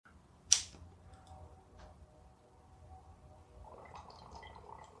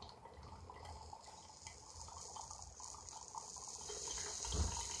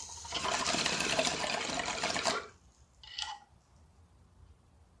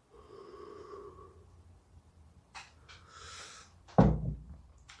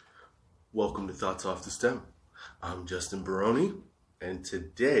Welcome to Thoughts Off the Stem. I'm Justin Baroni, and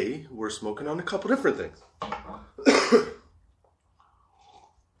today we're smoking on a couple different things.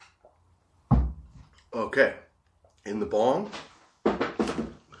 Okay, in the bong,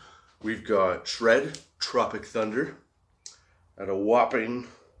 we've got Shred Tropic Thunder at a whopping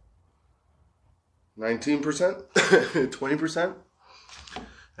 19%, 20%.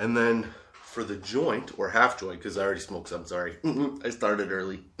 And then for the joint, or half joint, because I already smoked some, sorry. I started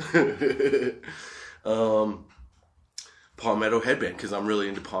early. Palmetto Headband, because I'm really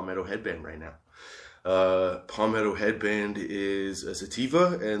into Palmetto Headband right now. Palmetto Headband is a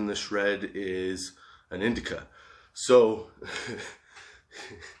sativa, and the Shred is an indica. So,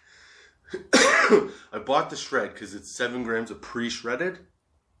 I bought the Shred because it's 7 grams of pre-shredded.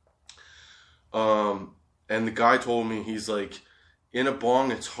 And the guy told me, he's like, in a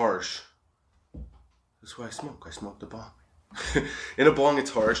bong, it's harsh. That's why I smoke. I smoke the bong. In a bong, it's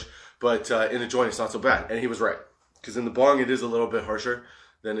harsh, but in a joint, it's not so bad. And he was right. Because in the bong, it is a little bit harsher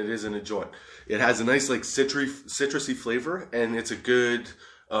than it is in a joint. It has a nice, like, citrusy flavor, and it's a good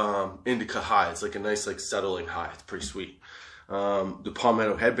indica high. It's like a nice, like, settling high. It's pretty sweet. The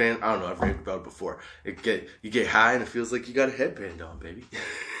Palmetto Headband, I don't know, I've raved about it before. You get high, and it feels like you got a headband on, baby.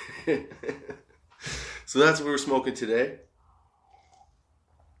 So that's what we were smoking today.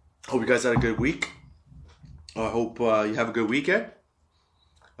 Hope you guys had a good week. I hope you have a good weekend.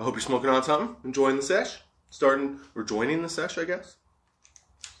 I hope you're smoking on something, enjoying the sesh, joining the sesh, I guess.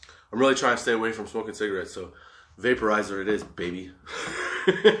 I'm really trying to stay away from smoking cigarettes, so vaporizer it is, baby.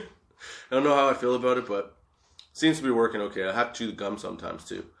 I don't know how I feel about it, but it seems to be working okay. I have to chew the gum sometimes,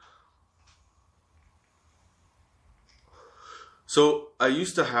 too. So, I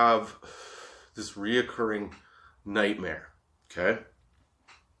used to have this reoccurring nightmare, okay?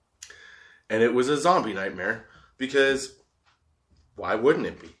 And it was a zombie nightmare, because why wouldn't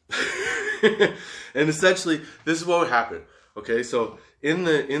it be? And essentially, this is what would happen. Okay, so in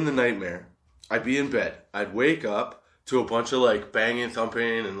the nightmare, I'd be in bed. I'd wake up to a bunch of like banging,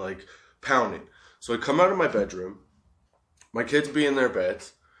 thumping, and like pounding. So I'd come out of my bedroom, my kids be in their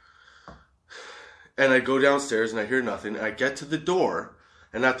beds, and I'd go downstairs and I hear nothing. And I get to the door,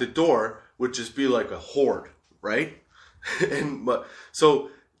 and at the door would just be like a horde, right? So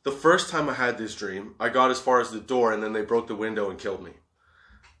the first time I had this dream, I got as far as the door, and then they broke the window and killed me.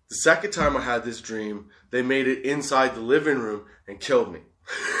 The second time I had this dream, they made it inside the living room and killed me.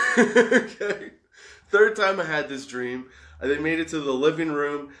 Okay. Third time I had this dream, they made it to the living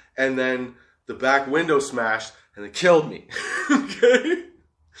room, and then the back window smashed, and they killed me. Okay.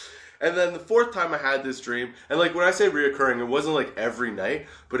 And then the fourth time I had this dream, and like when I say reoccurring, it wasn't like every night,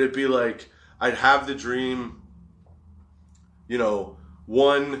 but it'd be like, I'd have the dream,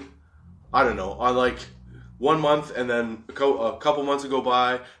 on like 1 month, and then a couple months would go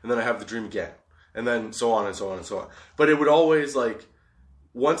by, and then I have the dream again, and then so on and so on and so on. But it would always like,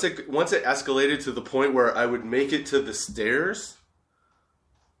 once it escalated to the point where I would make it to the stairs,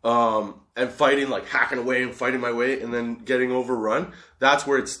 and fighting, like hacking away and fighting my way, and then getting overrun. That's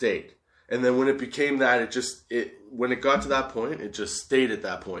where it stayed. And then when it became that, when it got to that point, it just stayed at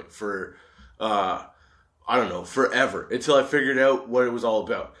that point for, forever, until I figured out what it was all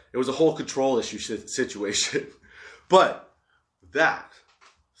about. It was a whole control issue situation. But that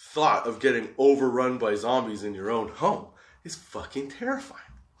thought of getting overrun by zombies in your own home is fucking terrifying.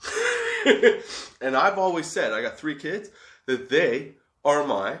 And I've always said, I got 3 kids, that they are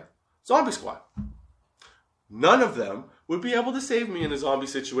my zombie squad. None of them would be able to save me in a zombie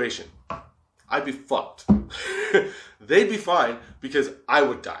situation. I'd be fucked. They'd be fine because I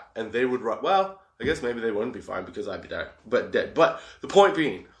would die, and they would run. Well, I guess maybe they wouldn't be fine because I'd be dead. But the point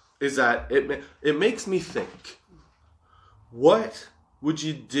being is that it makes me think, what would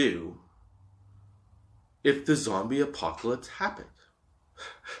you do if the zombie apocalypse happened?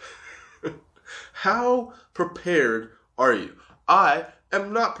 How prepared are you? I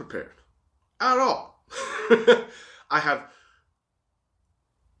am not prepared at all.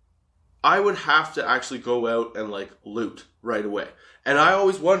 I would have to actually go out and like loot right away. And I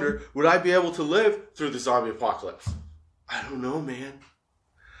always wonder, would I be able to live through the zombie apocalypse? I don't know, man.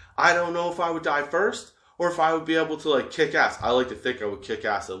 I don't know if I would die first, or if I would be able to like kick ass. I like to think I would kick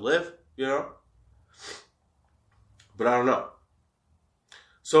ass and live, But I don't know.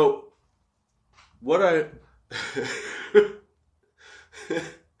 So, what I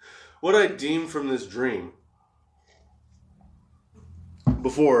deemed from this dream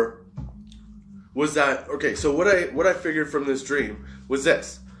before was that, okay, so what I figured from this dream was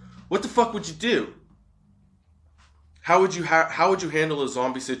this. What the fuck would you do? How would you handle a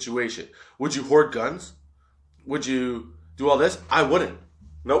zombie situation? Would you hoard guns? Would you do all this? I wouldn't.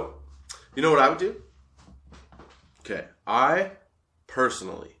 Nope. You know what I would do? Okay, I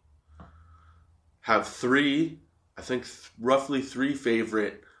personally have roughly three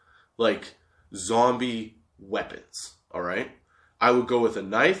favorite, like, zombie weapons, all right? I would go with a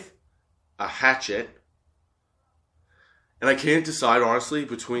knife, a hatchet, and I can't decide, honestly,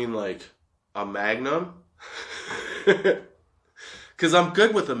 between, like, a Magnum, because I'm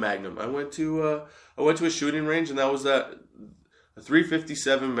good with a Magnum. I went to a shooting range, and that was a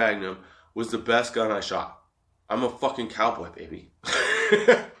 357 Magnum was the best gun I shot. I'm a fucking cowboy, baby.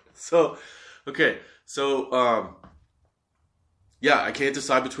 So, okay. So, yeah, I can't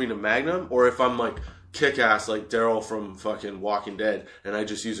decide between a Magnum or if I'm like kick-ass like Daryl from fucking Walking Dead and I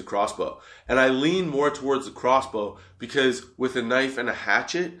just use a crossbow. And I lean more towards the crossbow because with a knife and a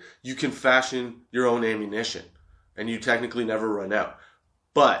hatchet, you can fashion your own ammunition and you technically never run out.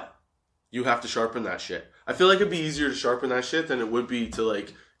 But you have to sharpen that shit. I feel like it'd be easier to sharpen that shit than it would be to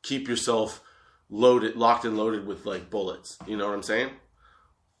like keep yourself locked and loaded with like bullets. You know what I'm saying?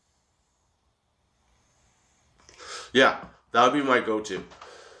 Yeah, that would be my go-to.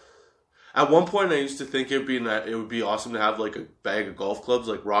 At one point, I used to think it would be awesome to have like a bag of golf clubs,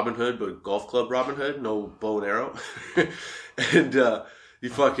 like Robin Hood, but golf club Robin Hood, no bow and arrow. And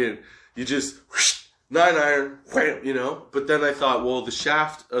you just 9-iron, wham, you know. But then I thought, well, the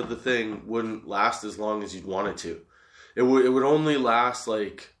shaft of the thing wouldn't last as long as you'd want it to. It would only last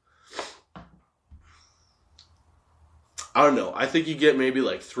like, I don't know. I think you get maybe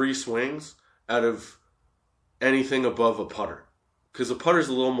like 3 swings out of anything above a putter. Because the putter's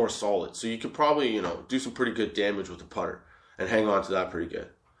a little more solid. So you could probably, you know, do some pretty good damage with the putter. And hang on to that pretty good.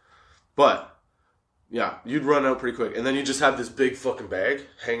 But, yeah, you'd run out pretty quick. And then you just have this big fucking bag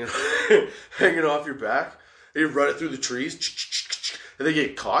hanging off your back. And you run it through the trees. And they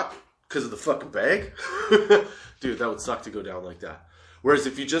get caught because of the fucking bag. Dude, that would suck to go down like that. Whereas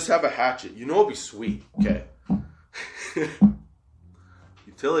if you just have a hatchet, you know it'd be sweet. Okay.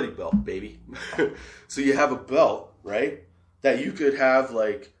 Utility belt, baby. So you have a belt, right? That you could have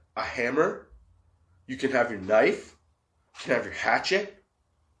like a hammer, you can have your knife, you can have your hatchet,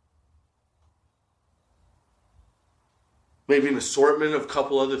 maybe an assortment of a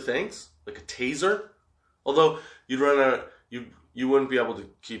couple other things, like a taser. Although you'd run out, you wouldn't be able to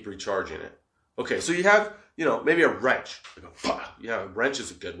keep recharging it. Okay, so you have, you know, maybe a wrench. Yeah, a wrench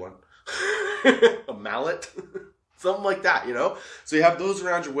is a good one. A mallet, something like that, you know. So you have those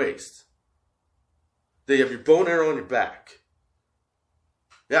around your waist. Then you have your bow and arrow on your back.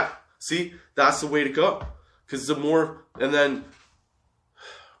 Yeah, see, that's the way to go. Because but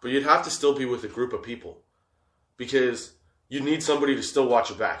you'd have to still be with a group of people. Because you need somebody to still watch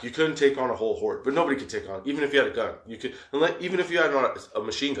your back. You couldn't take on a whole horde, but nobody could take on, even if you had a gun. You could, even if you had a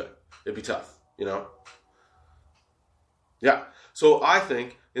machine gun, it'd be tough, you know? Yeah, so I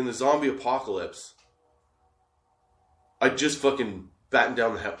think in the zombie apocalypse, I'd just fucking batten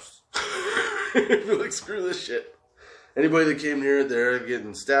down the house. Be like, screw this shit. Anybody that came near it, they're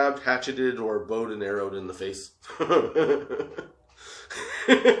getting stabbed, hatcheted, or bowed and arrowed in the face. I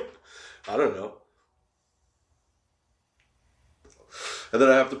don't know. And then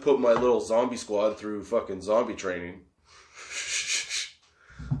I have to put my little zombie squad through fucking zombie training.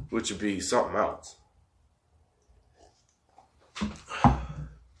 Which would be something else.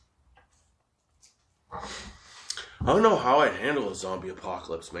 I don't know how I'd handle a zombie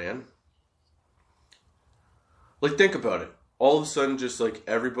apocalypse, man. Like, think about it. All of a sudden, just like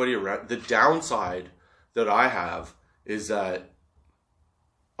everybody around. The downside that I have is that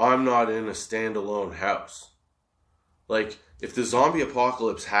I'm not in a standalone house. Like, if the zombie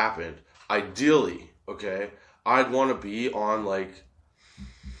apocalypse happened, ideally, okay, I'd want to be on like,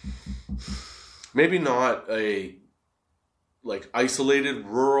 maybe not a like isolated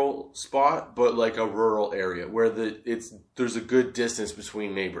rural spot, but like a rural area where there's a good distance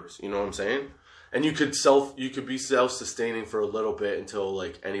between neighbors. You know what I'm saying? And you could be self-sustaining for a little bit until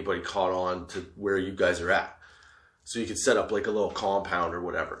like anybody caught on to where you guys are at. So you could set up like a little compound or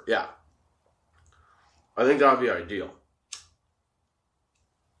whatever. Yeah. I think that would be ideal.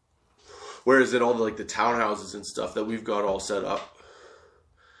 Whereas in all the townhouses and stuff that we've got all set up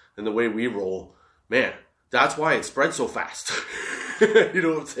and the way we roll, man, that's why it spreads so fast. You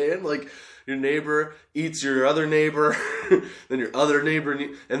know what I'm saying? Like, your neighbor eats your other neighbor, then your other neighbor,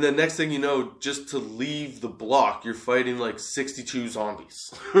 and then next thing you know, just to leave the block, you're fighting like 62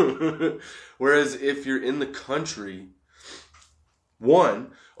 zombies. Whereas if you're in the country,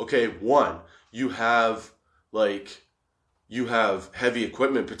 you have heavy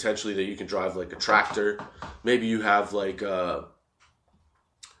equipment potentially that you can drive, like a tractor. Maybe you have like a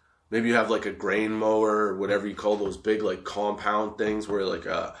grain mower or whatever you call those big like compound things where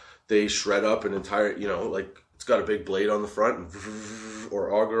they shred up an entire, like it's got a big blade on the front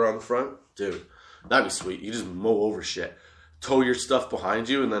or auger on the front. Dude, that'd be sweet. You just mow over shit. Tow your stuff behind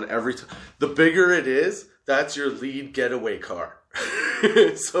you, and then the bigger it is, that's your lead getaway car.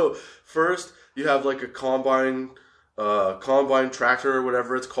 So first you have like a combine tractor or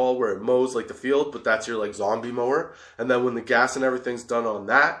whatever it's called, where it mows like the field, but that's your like zombie mower. And then when the gas and everything's done on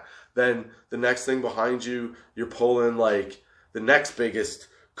that, then the next thing behind you, you're pulling like the next biggest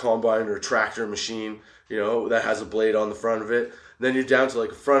combine or tractor machine, that has a blade on the front of it. And then you're down to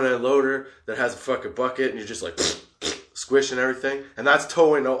like a front end loader that has a fucking bucket, and you're just like squishing everything, and that's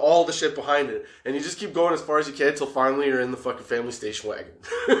towing all the shit behind it. And you just keep going as far as you can until finally you're in the fucking family station wagon.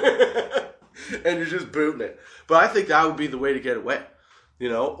 And you're just booting it. But I think that would be the way to get away,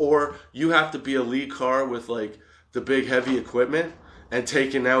 or you have to be a lead car with like the big heavy equipment and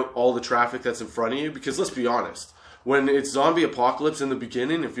taking out all the traffic that's in front of you. Because let's be honest, when it's zombie apocalypse in the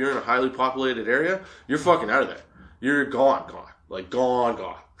beginning, if you're in a highly populated area, you're fucking out of there. You're gone. Like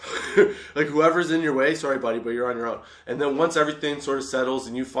gone. Like whoever's in your way, sorry buddy, but you're on your own. And then once everything sort of settles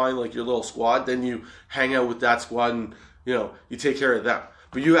and you find like your little squad, then you hang out with that squad and you take care of them.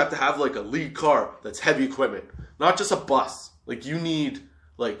 But you have to have like a lead car that's heavy equipment, not just a bus. Like you need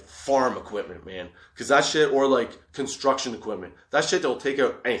like farm equipment, man, because that shit, or like construction equipment, that shit will take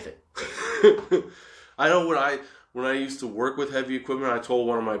out anything. I know when I used to work with heavy equipment, I told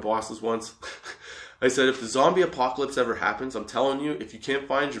one of my bosses once, I said, if the zombie apocalypse ever happens, I'm telling you, if you can't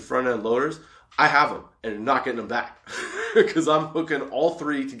find your front end loaders, I have them, and I'm not getting them back. Because I'm hooking all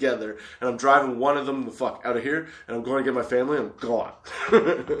three together, and I'm driving one of them the fuck out of here, and I'm going to get my family, and I'm gone.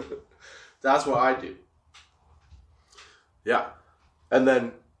 That's what I do. Yeah. And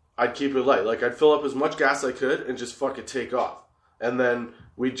then I'd keep it light. Like, I'd fill up as much gas as I could and just fucking take off. And then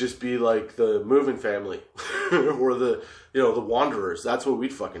we'd just be like the moving family. Or the wanderers. That's what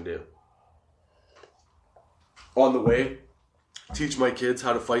we'd fucking do. On the way, teach my kids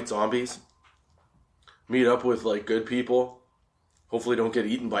how to fight zombies. Meet up with like good people. Hopefully don't get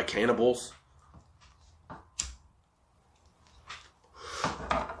eaten by cannibals.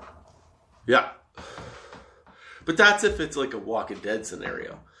 Yeah. But that's if it's like a Walking Dead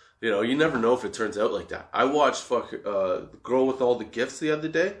scenario. You never know if it turns out like that. I watched The Girl with All the Gifts the other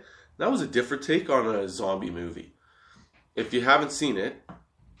day. That was a different take on a zombie movie. If you haven't seen it,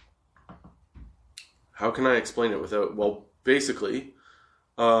 how can I explain it without... Well, basically,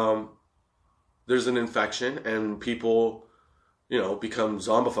 there's an infection and people, become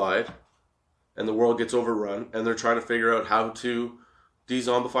zombified and the world gets overrun and they're trying to figure out how to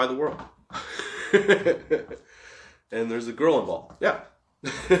de-zombify the world. And there's a girl involved. Yeah.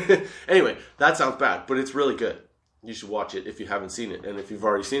 Anyway, that sounds bad, but it's really good. You should watch it if you haven't seen it. And if you've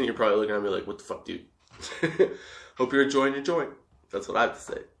already seen it, you're probably looking at me like, what the fuck, dude? Hope you're enjoying your joint. That's what I have to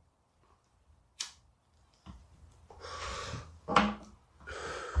say.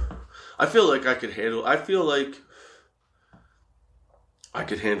 I feel like I could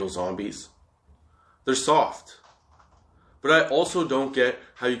handle zombies. They're soft. But I also don't get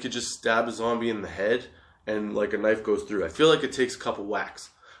how you could just stab a zombie in the head and like a knife goes through. I feel like it takes a couple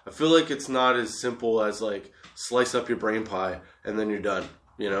whacks. I feel like it's not as simple as like slice up your brain pie and then you're done.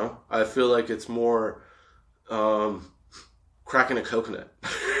 I feel like it's more cracking a coconut.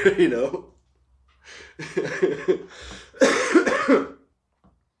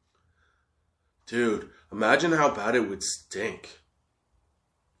 Dude, imagine how bad it would stink.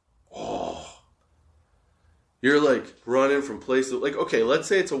 Oh. You're like running from places, like, okay, let's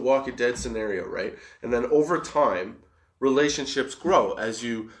say it's a Walking Dead scenario, right? And then over time, relationships grow as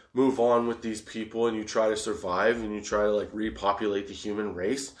you move on with these people and you try to survive and you try to like repopulate the human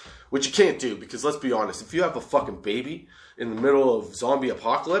race, which you can't do because let's be honest, if you have a fucking baby in the middle of zombie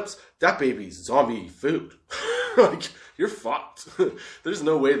apocalypse, that baby's zombie food. Like, you're fucked. There's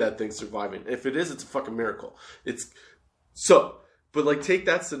no way that thing's surviving. If it is, it's a fucking miracle. But like take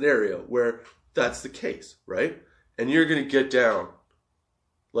that scenario where that's the case, right? And you're going to get down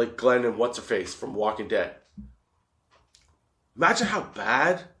like Glenn and What's-Her-Face from Walking Dead. Imagine how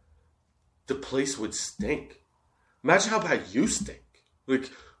bad the place would stink. Imagine how bad you stink.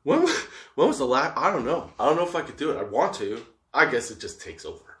 Like, when was the last... I don't know. I don't know if I could do it. I want to. I guess it just takes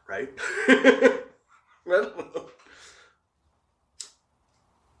over, right? I don't know.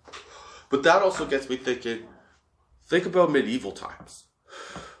 But that also gets me thinking, think about medieval times.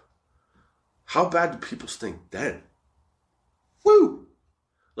 How bad do people stink then? Woo!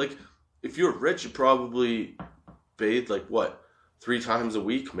 Like, if you were rich, you probably bathed, 3 times a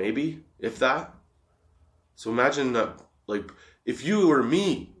week, maybe, if that. So imagine, if you were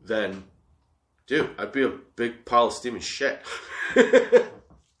me, then, dude, I'd be a big pile of steaming shit.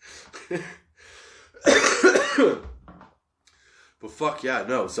 But fuck yeah,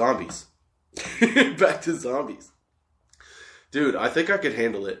 no, zombies. Back to zombies. Dude, I think I could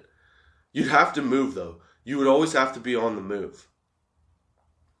handle it. You'd have to move, though. You would always have to be on the move.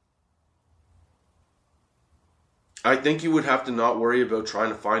 I think you would have to not worry about trying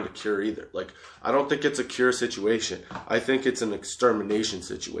to find a cure either. Like, I don't think it's a cure situation. I think it's an extermination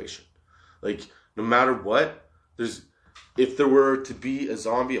situation. Like, no matter what, if there were to be a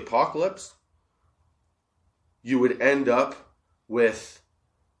zombie apocalypse, you would end up with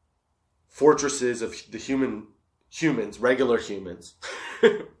fortresses of the humans, regular humans,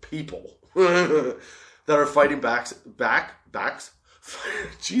 people, that are fighting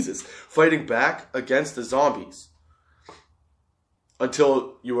fighting back against the zombies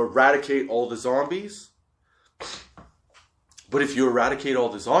until you eradicate all the zombies. But if you eradicate all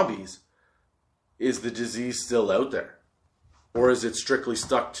the zombies, is the disease still out there? Or is it strictly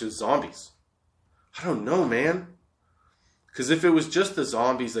stuck to zombies? I don't know, man. Because if it was just the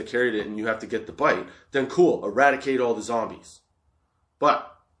zombies that carried it and you have to get the bite, then cool, eradicate all the zombies.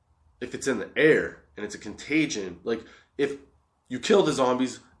 But if it's in the air and it's a contagion, like if you kill the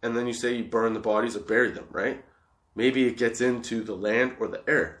zombies and then you say you burn the bodies or bury them, right? Maybe it gets into the land or the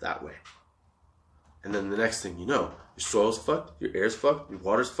air that way. And then the next thing you know, your soil's fucked, your air's fucked, your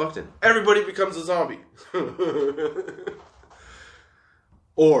water's fucked, and everybody becomes a zombie.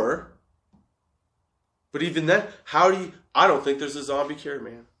 But even then, I don't think there's a zombie cure,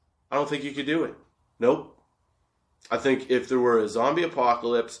 man. I don't think you could do it. Nope. I think if there were a zombie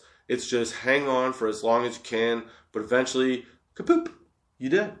apocalypse, it's just hang on for as long as you can, but eventually, kapoop, you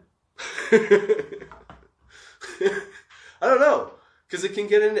dead. I don't know. Because it can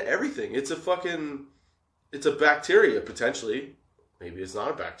get into everything. It's a bacteria, potentially. Maybe it's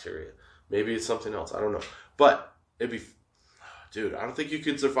not a bacteria. Maybe it's something else. I don't know. But dude, I don't think you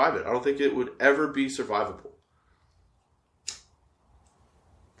could survive it. I don't think it would ever be survivable.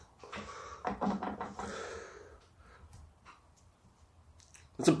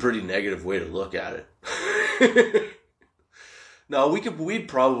 That's a pretty negative way to look at it. No, we'd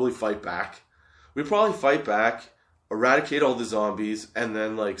probably fight back. We'd probably fight back, eradicate all the zombies, and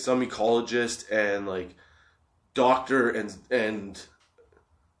then like some ecologist and like doctor and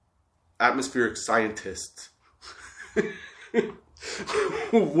atmospheric scientists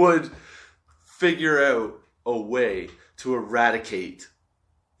would figure out a way to eradicate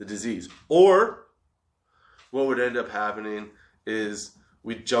the disease. Or what would end up happening is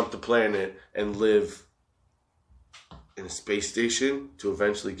we'd jump the planet and live in a space station to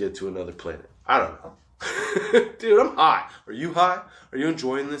eventually get to another planet. I don't know. Dude, I'm high. Are you high? Are you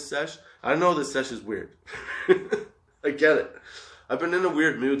enjoying this sesh? I know this sesh is weird. I get it. I've been in a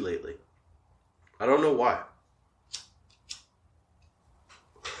weird mood lately. I don't know why.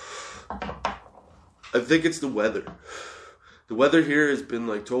 I think it's the weather. The weather here has been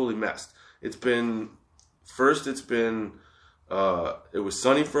like totally messed. It was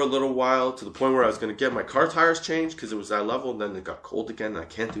sunny for a little while to the point where I was going to get my car tires changed because it was that level, and then it got cold again, and I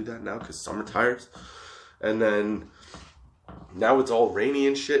can't do that now because summer tires. And then now it's all rainy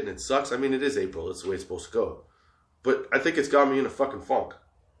and shit, and it sucks. I mean, it is April. It's the way it's supposed to go. But I think it's got me in a fucking funk.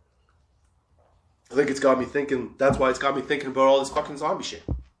 I think it's got me thinking, that's why it's got me thinking about all this fucking zombie shit.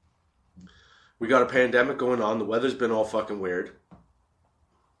 We got a pandemic going on. The weather's been all fucking weird.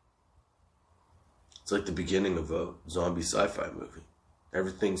 It's like the beginning of a zombie sci-fi movie.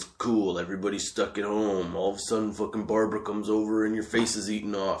 Everything's cool. Everybody's stuck at home. All of a sudden, fucking Barbara comes over and your face is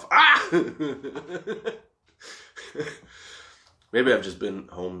eaten off. Ah! Maybe I've just been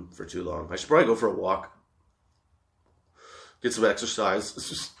home for too long. I should probably go for a walk. Get some exercise.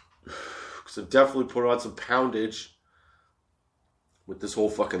 Because I've definitely put on some poundage with this whole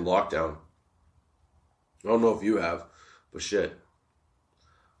fucking lockdown. I don't know if you have, but shit.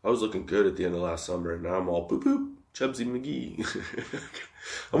 I was looking good at the end of last summer, and now I'm all boop boop, Chubsy McGee.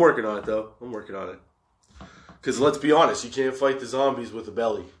 I'm working on it, though. I'm working on it. Because let's be honest, you can't fight the zombies with a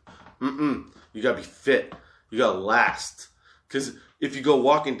belly. You gotta be fit. You gotta last. Because if you go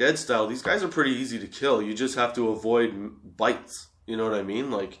Walking Dead style, these guys are pretty easy to kill. You just have to avoid bites. You know what I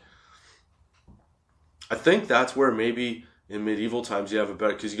mean? Like, I think that's where maybe in medieval times you have a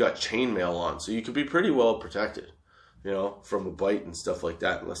better, because you got chainmail on, so you could be pretty well protected, you know, from a bite and stuff like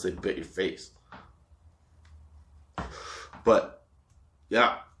that, unless they bit your face. But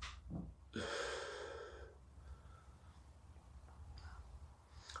yeah,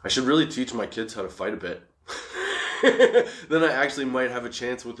 I should really teach my kids how to fight a bit. Then I actually might have a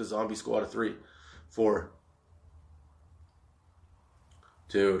chance with the Zombie Squad of 3. 4.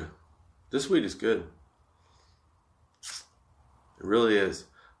 Dude, this weed is good. It really is.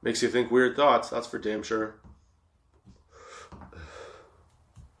 Makes you think weird thoughts, that's for damn sure.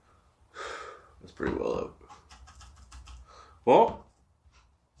 That's pretty well out. Well,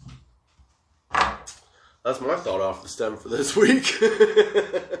 that's my thought off the stem for this week.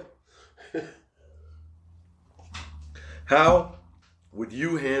 How would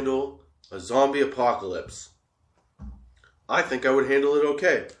you handle a zombie apocalypse? I think I would handle it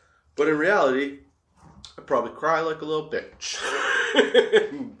okay. But in reality, I'd probably cry like a little bitch.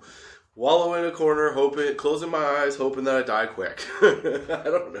 Wallow in a corner, closing my eyes, hoping that I die quick. I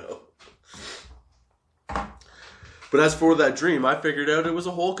don't know. But as for that dream, I figured out it was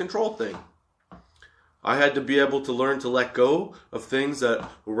a whole control thing. I had to be able to learn to let go of things that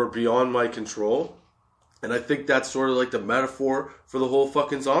were beyond my control. And I think that's sort of like the metaphor for the whole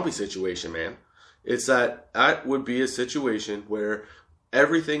fucking zombie situation, man. It's that would be a situation where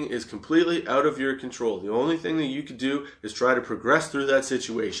everything is completely out of your control. The only thing that you could do is try to progress through that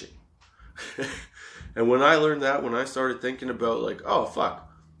situation. And when I learned that, when I started thinking about like, oh, fuck,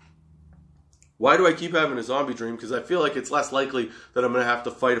 why do I keep having a zombie dream? Because I feel like it's less likely that I'm going to have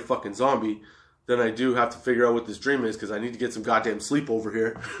to fight a fucking zombie than I do have to figure out what this dream is, because I need to get some goddamn sleep over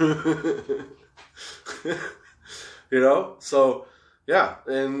here. You know? So, yeah.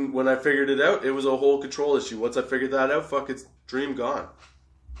 And when I figured it out, it was a whole control issue. Once I figured that out, fuck, it's dream gone.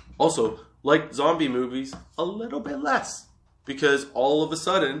 Also, like zombie movies, a little bit less. Because all of a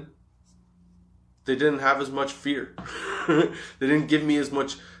sudden, they didn't have as much fear. They didn't give me as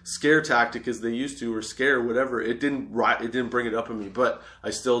much scare tactic as they used to, or scare, whatever. It didn't bring it up in me, but I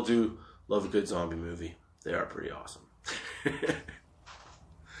still do love a good zombie movie. They are pretty awesome.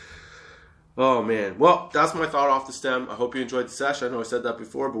 Oh, man. Well, that's my thought off the stem. I hope you enjoyed the session. I know I said that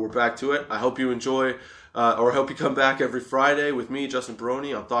before, but we're back to it. I hope you enjoy, or I hope you come back every Friday with me, Justin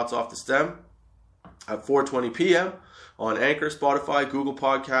Baroni, on Thoughts Off the Stem at 4:20 p.m. on Anchor, Spotify, Google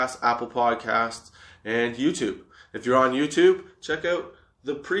Podcasts, Apple Podcasts, and YouTube. If you're on YouTube, check out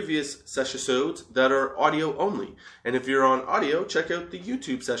the previous sessions that are audio only. And if you're on audio, check out the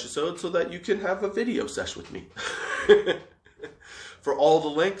YouTube session so that you can have a video session with me. For all the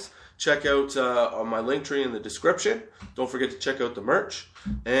links, check out on my link tree in the description. Don't forget to check out the merch.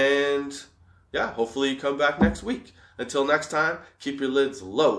 And yeah, hopefully you come back next week. Until next time, keep your lids low.